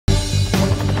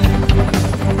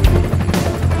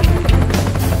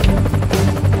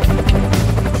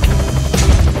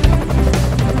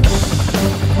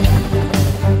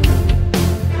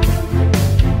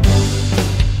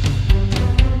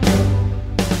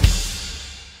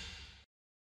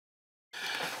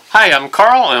Hi, I'm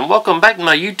Carl and welcome back to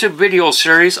my YouTube video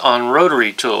series on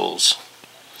rotary tools.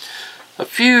 A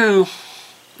few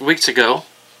weeks ago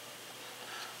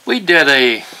we did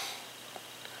a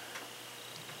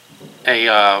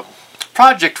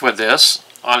project with this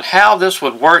on how this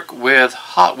would work with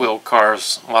Hot Wheel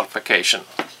cars modification.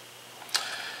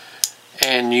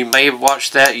 And you may have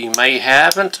watched that, you may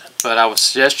haven't, but I would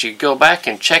suggest you go back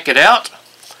and check it out.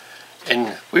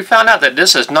 And we found out that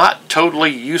this is not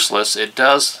totally useless. It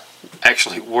does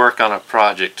actually work on a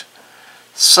project.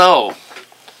 So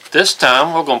this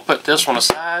time we're going to put this one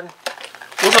aside.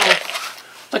 We're going to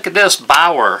look at this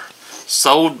Bauer,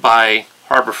 sold by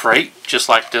Harbor Freight, just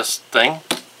like this thing.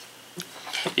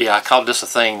 Yeah, I called this a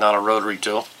thing, not a rotary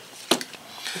tool.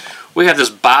 We have this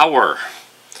Bauer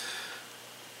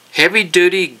heavy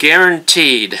duty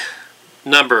guaranteed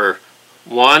number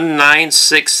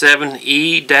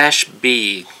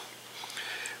 1967E-B,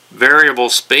 variable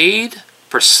speed,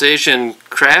 precision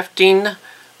crafting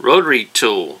rotary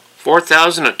tool,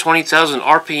 4,000 to 20,000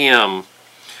 RPM.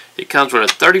 It comes with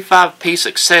a 35-piece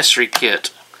accessory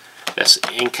kit that's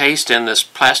encased in this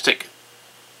plastic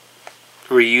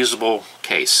reusable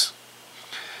case.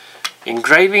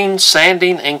 Engraving,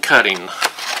 sanding, and cutting.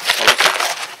 So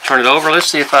let's turn it over. Let's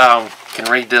see if I can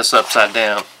read this upside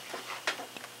down.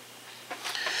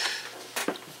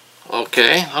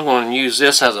 Okay, I'm going to use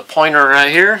this as a pointer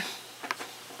right here.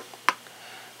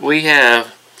 We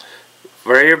have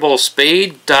variable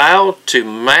speed dial to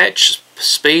match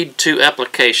speed to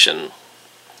application.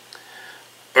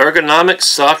 Ergonomic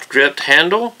soft gripped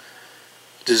handle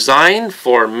designed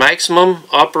for maximum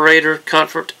operator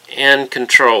comfort and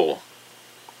control.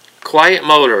 Quiet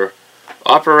motor.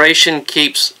 Operation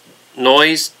keeps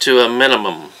noise to a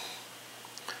minimum.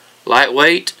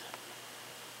 Lightweight.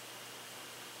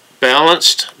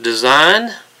 Balanced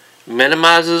design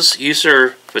minimizes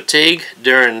user fatigue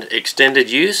during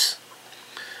extended use.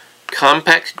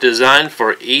 Compact design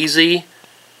for easy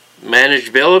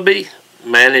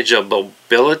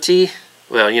manageability,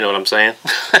 well, you know what I'm saying,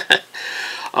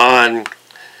 on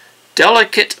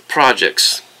delicate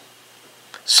projects.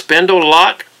 Spindle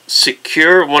lock,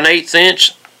 secure 1/8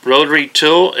 inch rotary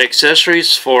tool,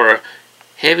 accessories for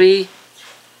heavy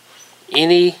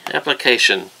any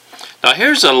application. Now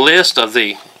here's a list of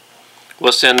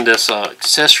what's in this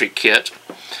accessory kit.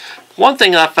 One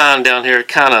thing I found down here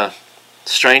kind of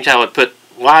strange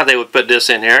why they would put this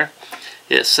in here.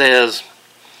 It says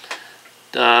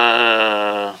see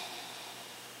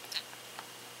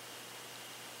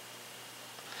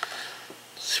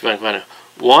if I can find it.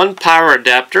 1 power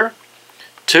adapter,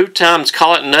 2 times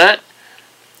collet nut,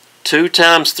 2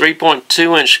 times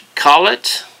 3.2 inch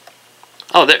collet.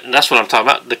 Oh, that's what I'm talking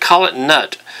about, the collet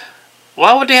nut.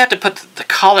 Why would they have to put the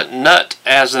collet nut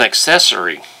as an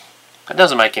accessory? That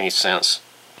doesn't make any sense.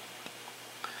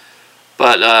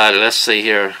 But let's see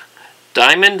here.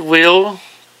 Diamond wheel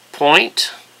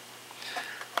point.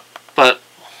 But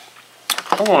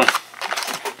I want to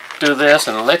do this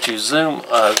and let you zoom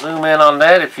in on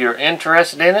that if you're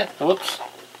interested in it. Whoops.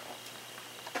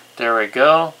 There we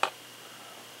go.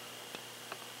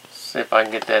 See if I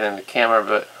can get that in the camera.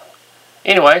 But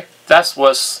anyway, that's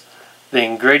what's the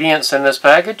ingredients in this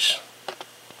package.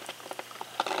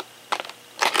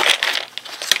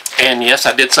 And yes,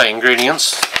 I did say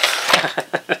ingredients.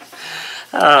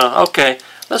 Okay,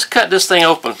 let's cut this thing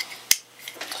open.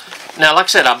 Now, like I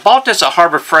said, I bought this at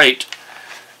Harbor Freight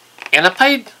and I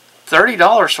paid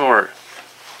 $30 for it.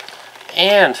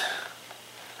 And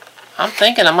I'm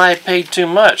thinking I might have paid too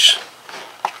much,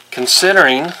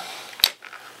 considering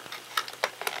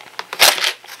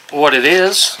what it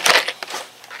is.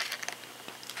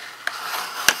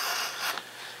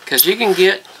 Because you can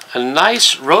get a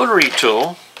nice rotary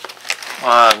tool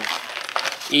on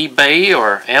eBay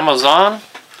or Amazon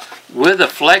with a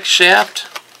flex shaft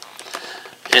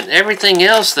and everything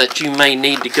else that you may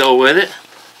need to go with it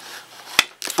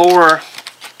for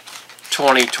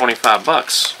 $20–25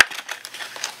 bucks.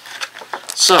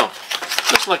 So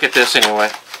let's look at this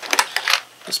anyway.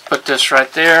 Let's put this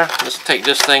right there. Let's take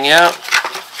this thing out.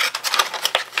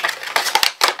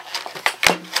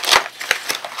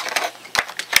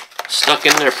 Stuck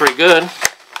in there pretty good.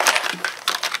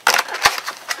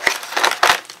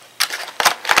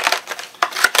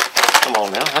 Come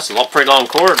on now, that's a pretty long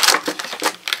cord.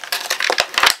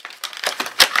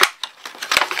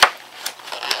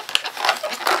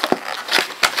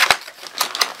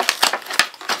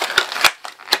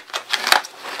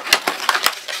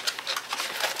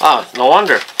 Ah, no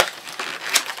wonder.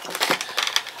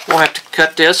 We'll have to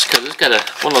cut this because it's got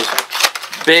one of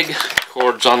those big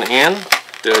cords on the end.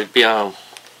 There'd be the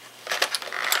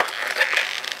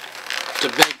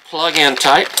big plug-in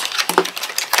type.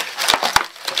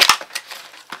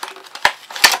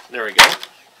 There we go.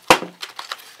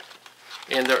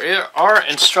 And there are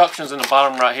instructions in the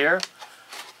bottom right here,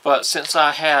 but since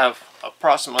I have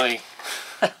approximately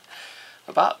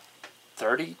about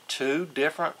 32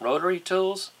 different rotary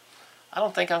tools, I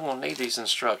don't think I'm going to need these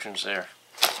instructions there.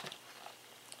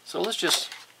 So let's just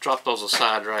drop those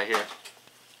aside right here.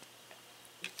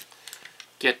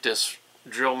 Get this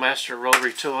Drill Master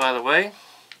rotary tool out of the way.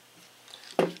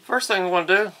 First thing I'm going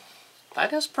to do,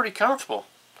 that is pretty comfortable.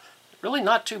 Really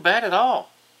not too bad at all.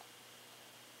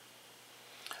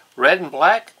 Red and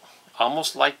black,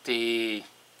 almost like the,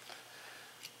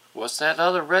 what's that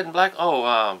other red and black?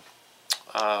 Oh,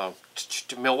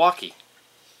 Milwaukee.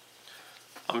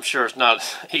 I'm sure it's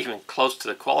not even close to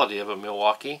the quality of a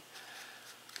Milwaukee.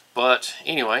 But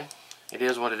anyway, it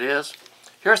is what it is.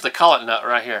 Here's the collet nut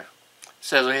right here. It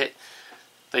says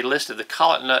they listed the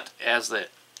collet nut as the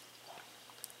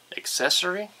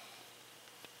accessory.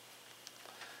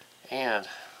 And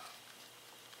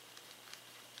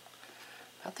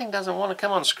that thing doesn't want to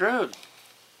come unscrewed.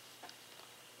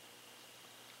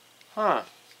 Huh.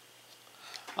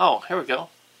 Oh, here we go.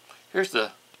 Here's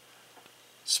the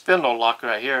spindle lock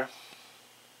right here.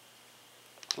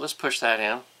 Let's push that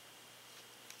in.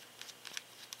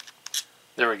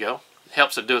 There we go. It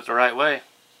helps to do it the right way.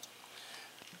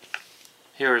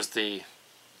 Here is the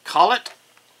collet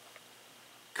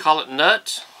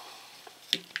nut,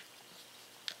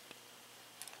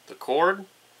 the cord,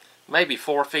 maybe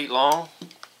 4 feet long,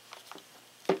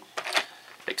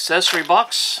 accessory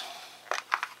box.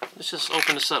 Let's just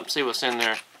open this up and see what's in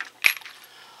there.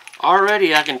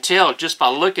 Already I can tell just by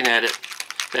looking at it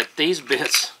that these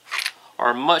bits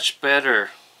are much better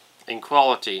in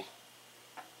quality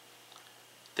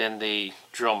than the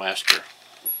Drill Master.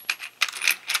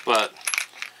 But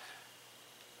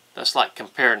that's like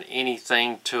comparing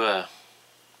anything to a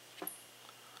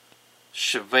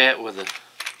Chevette with a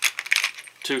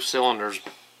 2 cylinders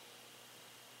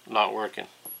not working.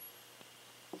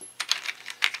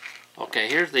 Okay,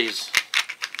 here's these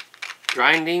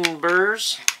grinding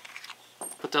burrs.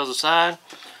 Put those aside.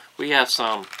 We have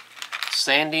some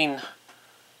sanding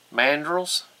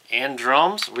mandrels and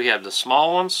drums. We have the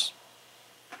small ones.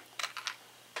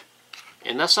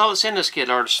 And that's all that's in this kit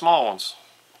are the small ones.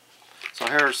 So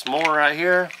here's more right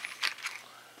here.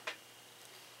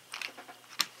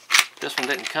 This one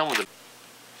didn't come with it.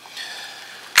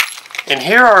 And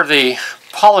here are the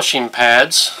polishing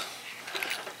pads.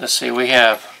 Let's see, we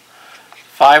have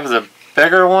 5 of the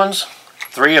bigger ones,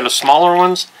 3 of the smaller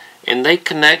ones, and they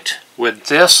connect with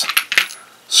this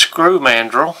screw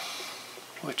mandrel,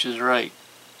 which is right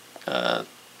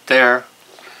there.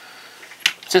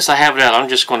 Since I have it out, I'm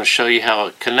just going to show you how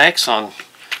it connects on.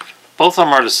 Both of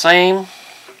them are the same.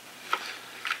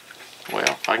 Well,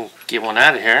 if I can get one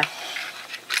out of here.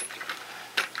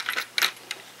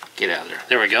 Get out of there.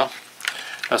 There we go.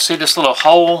 Now see this little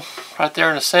hole right there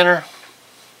in the center?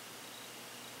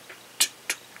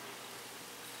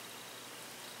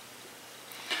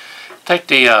 Take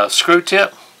the screw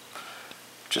tip,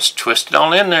 just twist it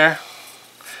on in there.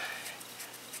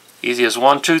 Easy as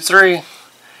 1, 2, 3.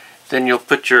 Then you'll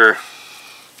put your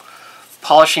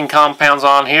polishing compounds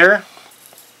on here.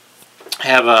 I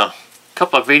have a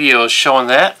couple of videos showing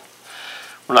that.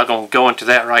 We're not going to go into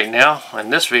that right now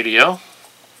in this video.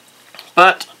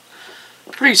 But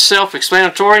pretty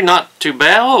self-explanatory, not too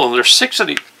bad. Oh, there's 6 of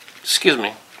these, excuse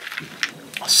me,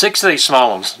 6 of these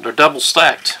small ones. They're double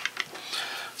stacked.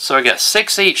 So I got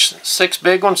 6 each, 6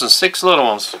 big ones and 6 little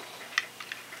ones.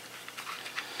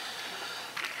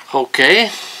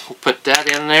 Okay, we'll put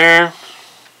that in there.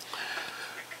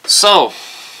 So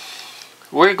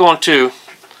we're going to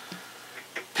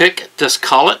pick this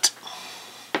collet,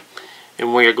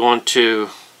 and we're going to,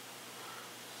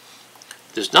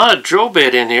 there's not a drill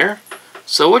bit in here,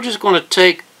 so we're just going to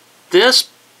take this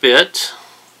bit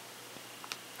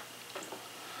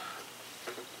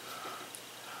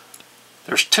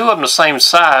There's 2 of them the same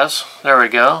size. There we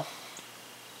go.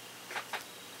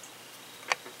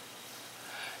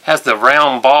 Has the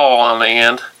round ball on the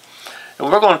end. And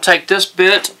we're going to take this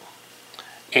bit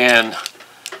and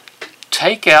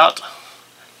take out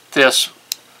this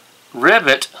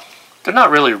rivet. They're not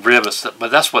really rivets,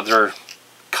 but that's what they're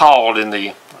called in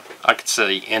the, I could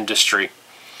say, industry.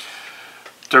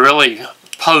 They're really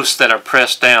posts that are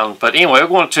pressed down. But anyway, we're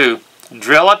going to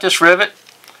drill out this rivet,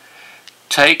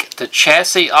 take the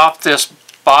chassis off this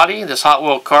body, this Hot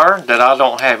Wheel car, that I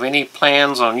don't have any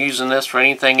plans on using this for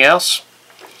anything else.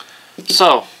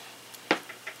 So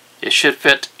it should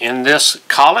fit in this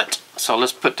collet. So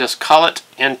let's put this collet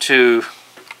into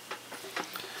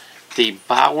the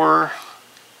Bauer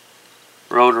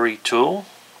Rotary tool.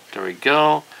 There we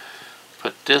go.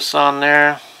 Put this on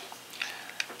there.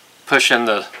 Push in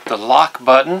the lock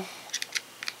button.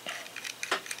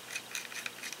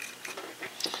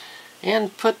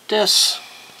 And put this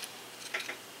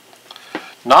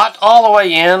not all the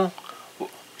way in.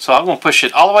 So I'm going to push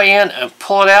it all the way in and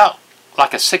pull it out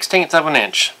like a 1/16 of an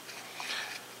inch.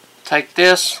 Take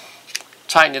this,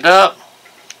 tighten it up.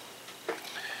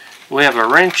 We have a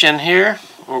wrench in here.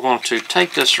 We're going to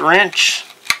take this wrench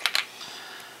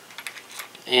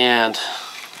and,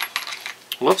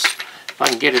 whoops, if I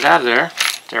can get it out of there.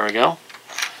 There we go.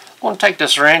 I'm going to take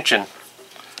this wrench and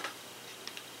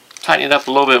tighten it up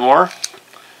a little bit more.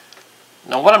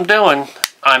 Now what I'm doing,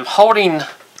 I'm holding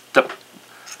the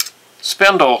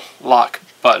spindle lock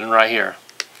button right here.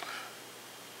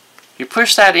 You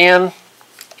push that in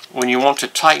when you want to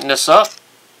tighten this up.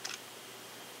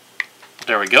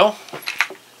 There we go.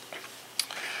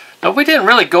 Now we didn't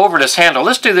really go over this handle.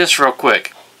 Let's do this real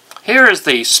quick. Here is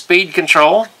the speed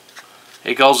control.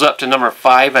 It goes up to number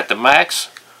 5 at the max.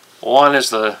 1 is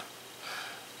the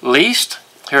least.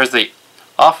 Here's the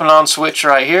off and on switch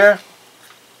right here.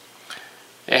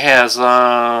 It has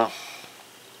some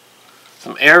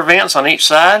air vents on each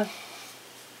side.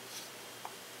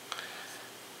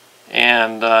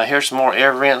 And here's some more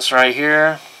air vents right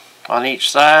here on each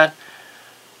side.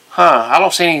 I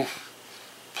don't see any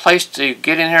place to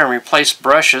get in here and replace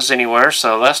brushes anywhere,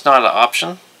 so that's not an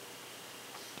option.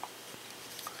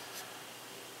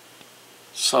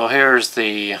 So here's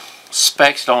the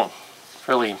specs. Don't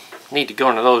really need to go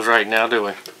into those right now, do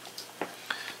we?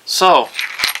 So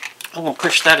I'm going to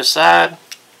push that aside.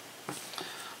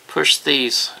 Push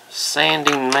these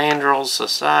sanding mandrels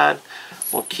aside.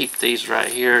 We'll keep these right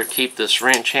here. Keep this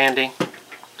wrench handy.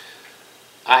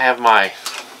 I have my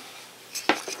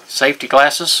safety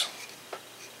glasses.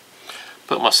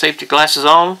 Put my safety glasses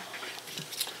on.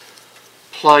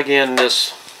 Plug in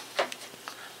this.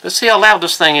 Let's see how loud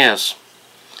this thing is.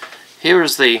 Here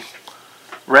is the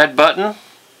red button.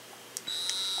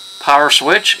 Power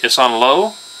switch. It's on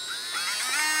low.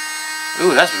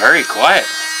 Ooh, that's very quiet.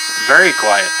 Very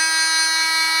quiet.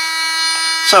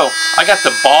 So I got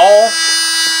the ball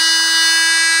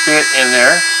bit in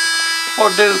there.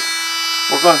 What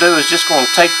we're going to do is just going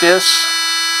to take this,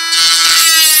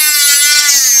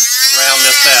 round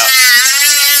this out.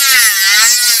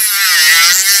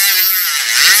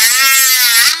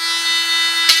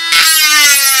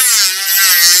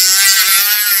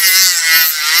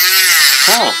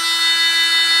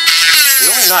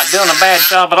 Really not doing a bad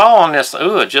job at all on this.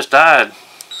 Ooh, it just died.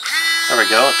 There we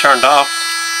go. It turned off.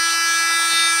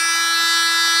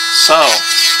 So,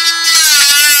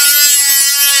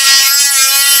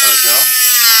 there we go.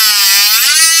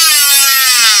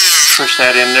 Push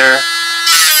that in there.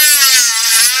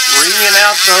 Wringing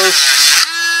out those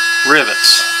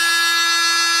rivets.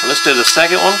 So let's do the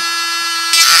second one.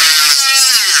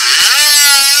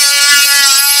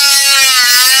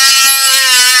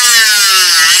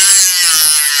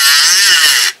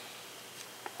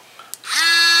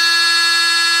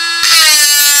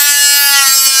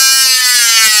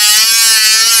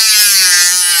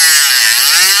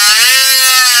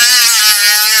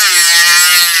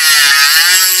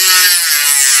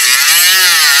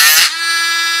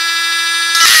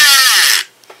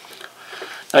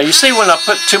 Now you see when I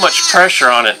put too much pressure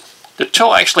on it, the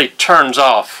tool actually turns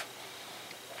off.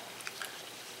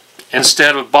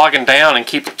 Instead of bogging down and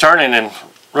keep it turning and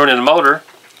running the motor,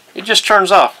 it just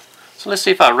turns off. So let's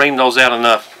see if I ream those out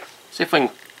enough. See if we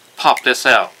can pop this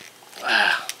out.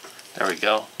 There we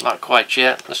go. Not quite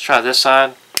yet. Let's try this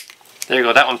side. There you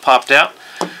go. That one popped out.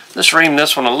 Let's ream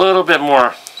this one a little bit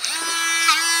more.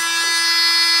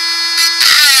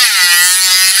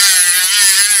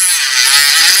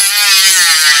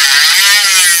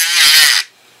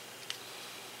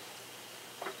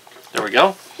 There we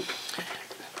go.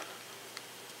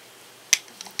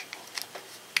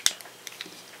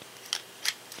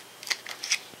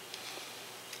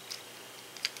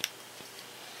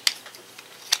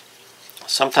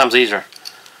 Sometimes these are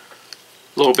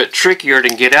a little bit trickier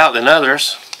to get out than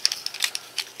others,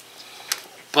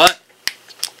 but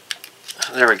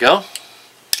there we go.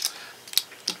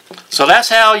 So that's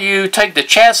how you take the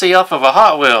chassis off of a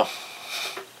Hot Wheel.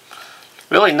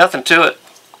 Really nothing to it.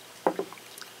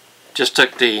 Just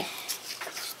took the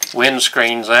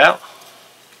windscreens out.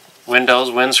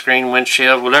 Windows, windscreen,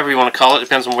 windshield, whatever you want to call it,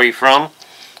 depends on where you're from.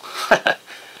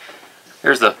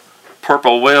 Here's the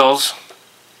purple wheels.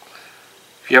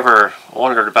 If you ever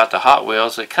wondered about the Hot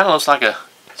Wheels, it kind of looks like a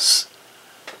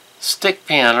stick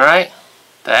pin, right?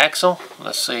 The axle.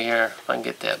 Let's see here if I can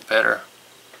get that better.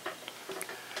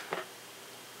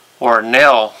 or a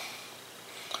nail.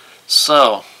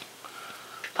 So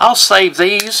I'll save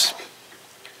these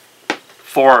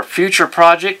for a future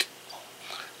project.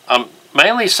 I'm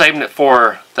mainly saving it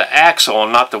for the axle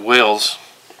and not the wheels.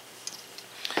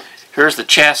 Here's the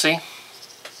chassis.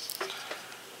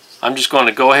 I'm just going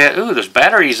to go ahead. Ooh, there's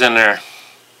batteries in there.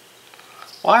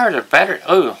 Why are there batteries?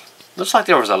 Ooh, looks like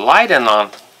there was a light in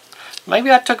on.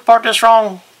 Maybe I took apart this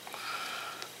wrong.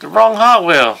 The wrong Hot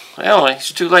Wheel. Well,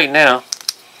 it's too late now.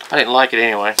 I didn't like it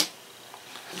anyway.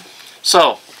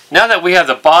 So, now that we have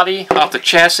the body off the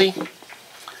chassis,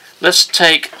 let's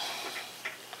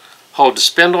hold the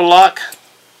spindle lock,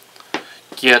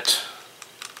 get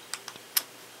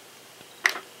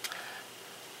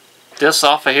this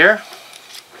off of here.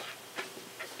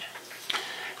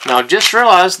 Now just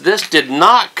realize this did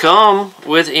not come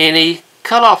with any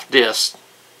cutoff disc.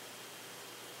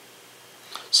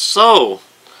 So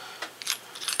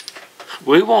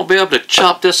we won't be able to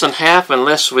chop this in half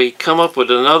unless we come up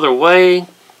with another way.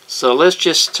 So let's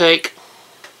just take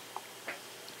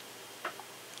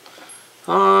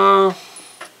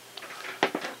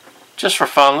just for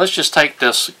fun, let's just take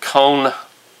this cone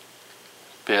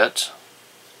bit,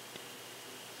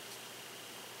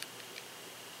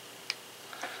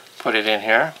 put it in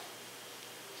here,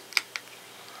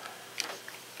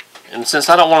 and since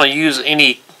I don't want to use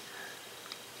any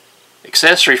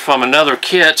accessory from another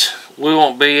kit, we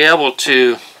won't be able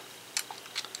to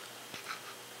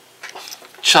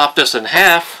chop this in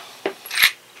half.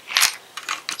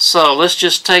 So let's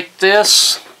just take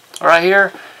this right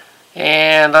here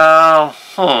and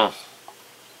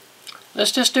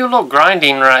let's just do a little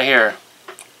grinding right here.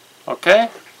 Okay,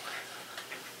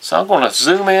 so I'm going to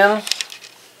zoom in.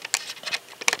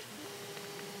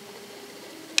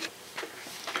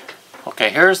 Okay,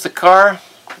 here's the car,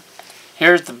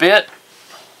 here's the bit.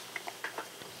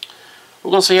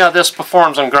 We're going to see how this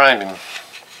performs on grinding.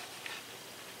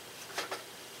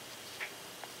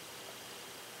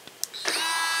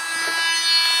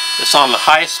 It's on the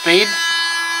high speed.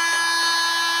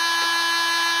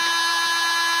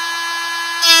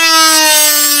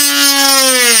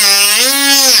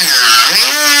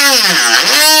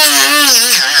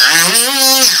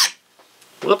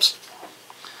 Whoops.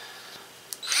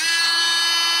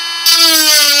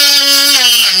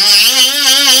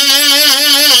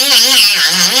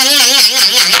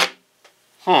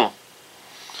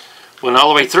 Went all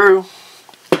the way through.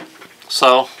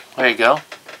 So, there you go.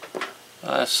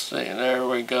 Let's see, there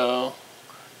we go.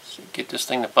 So get this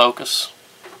thing to focus.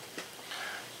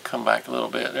 Come back a little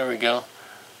bit, there we go.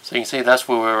 So you can see that's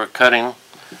where we were cutting.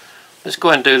 Let's go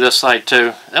ahead and do this side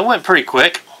too. That went pretty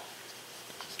quick.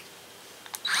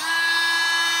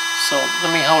 So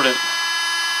let me hold it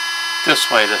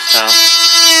this way this time.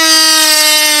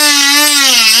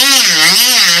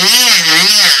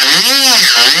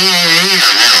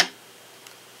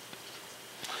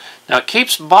 Now it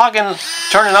keeps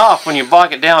turning off when you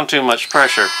bog it down too much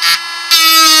pressure.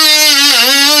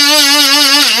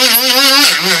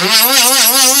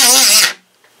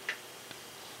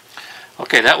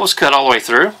 Okay, that was cut all the way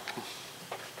through.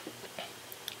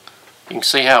 You can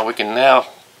see how we can now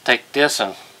take this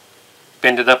and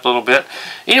bend it up a little bit.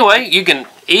 Anyway, you can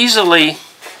easily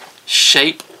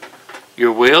shape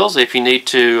your wheels if you need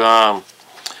to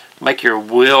make your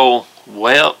wheel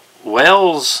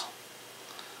wells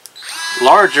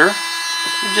larger.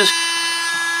 You just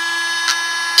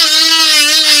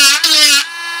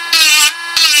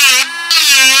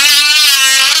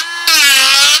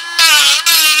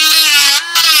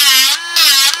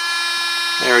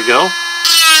there we go.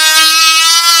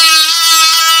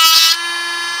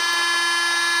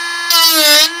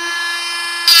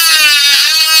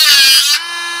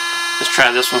 Let's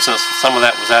try this one since some of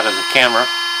that was out of the camera.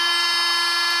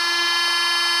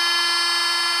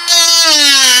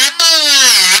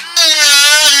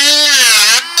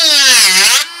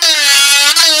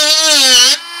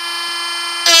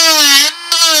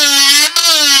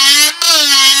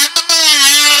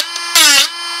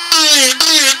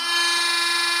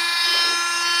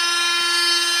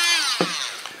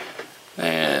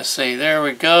 Let's see, there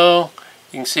we go.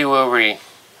 You can see where we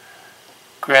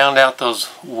ground out those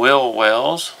wheel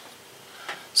wells.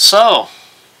 So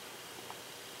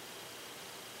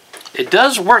it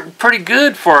does work pretty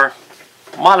good for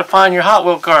modifying your Hot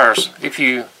Wheel cars. If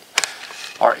you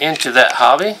are into that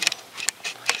hobby,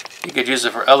 you could use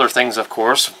it for other things, of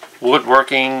course.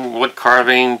 Woodworking, wood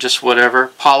carving, just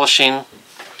whatever. Polishing.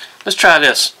 Let's try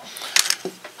this.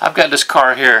 I've got this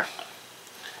car here.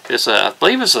 It's I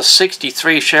believe it's a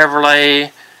 63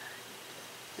 Chevrolet.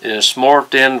 It's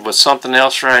morphed in with something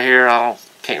else right here.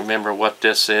 Can't remember what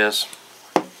this is.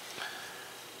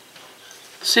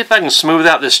 See if I can smooth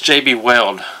out this JB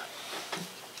Weld.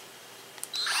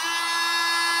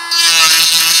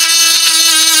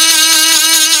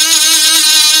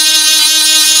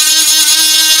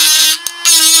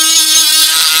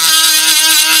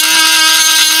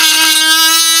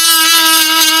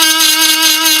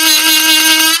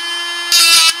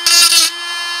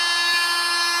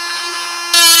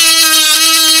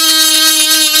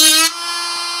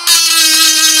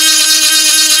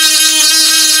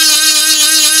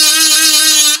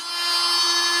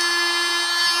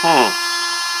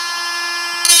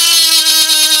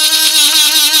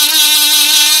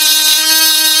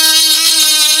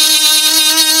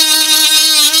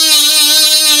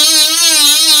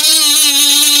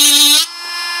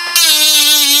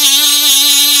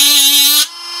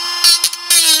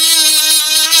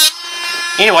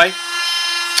 Anyway,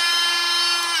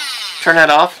 turn that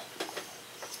off.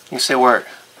 You can see where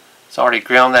it's already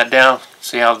ground that down.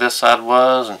 See how this side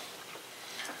was, and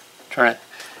turn it.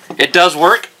 It does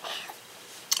work.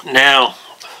 Now,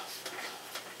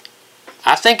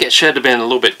 I think it should have been a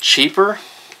little bit cheaper.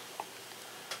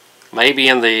 Maybe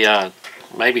in the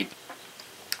maybe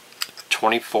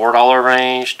 $24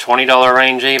 range, $20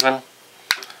 range even.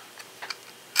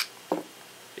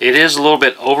 It is a little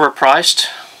bit overpriced.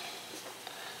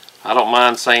 I don't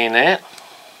mind saying that,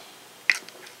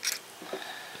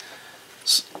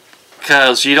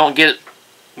 because you don't get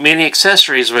many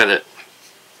accessories with it,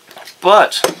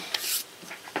 but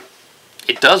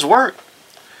it does work.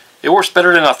 It works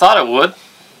better than I thought it would,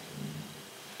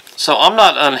 so I'm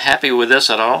not unhappy with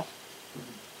this at all.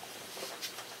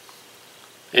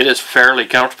 It is fairly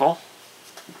comfortable.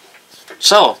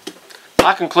 So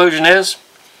my conclusion is,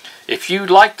 if you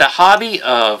like the hobby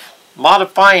of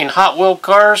modifying Hot Wheel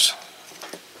cars,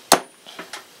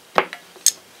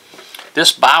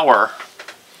 this Bauer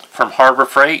from Harbor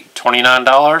Freight,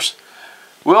 $29,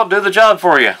 will do the job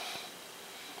for you.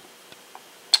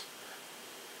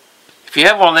 If you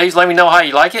have one of these, let me know how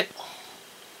you like it.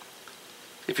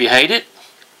 If you hate it,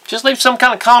 just leave some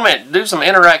kind of comment. Do some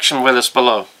interaction with us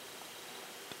below.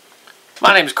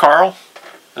 My name is Carl,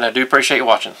 and I do appreciate you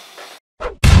watching.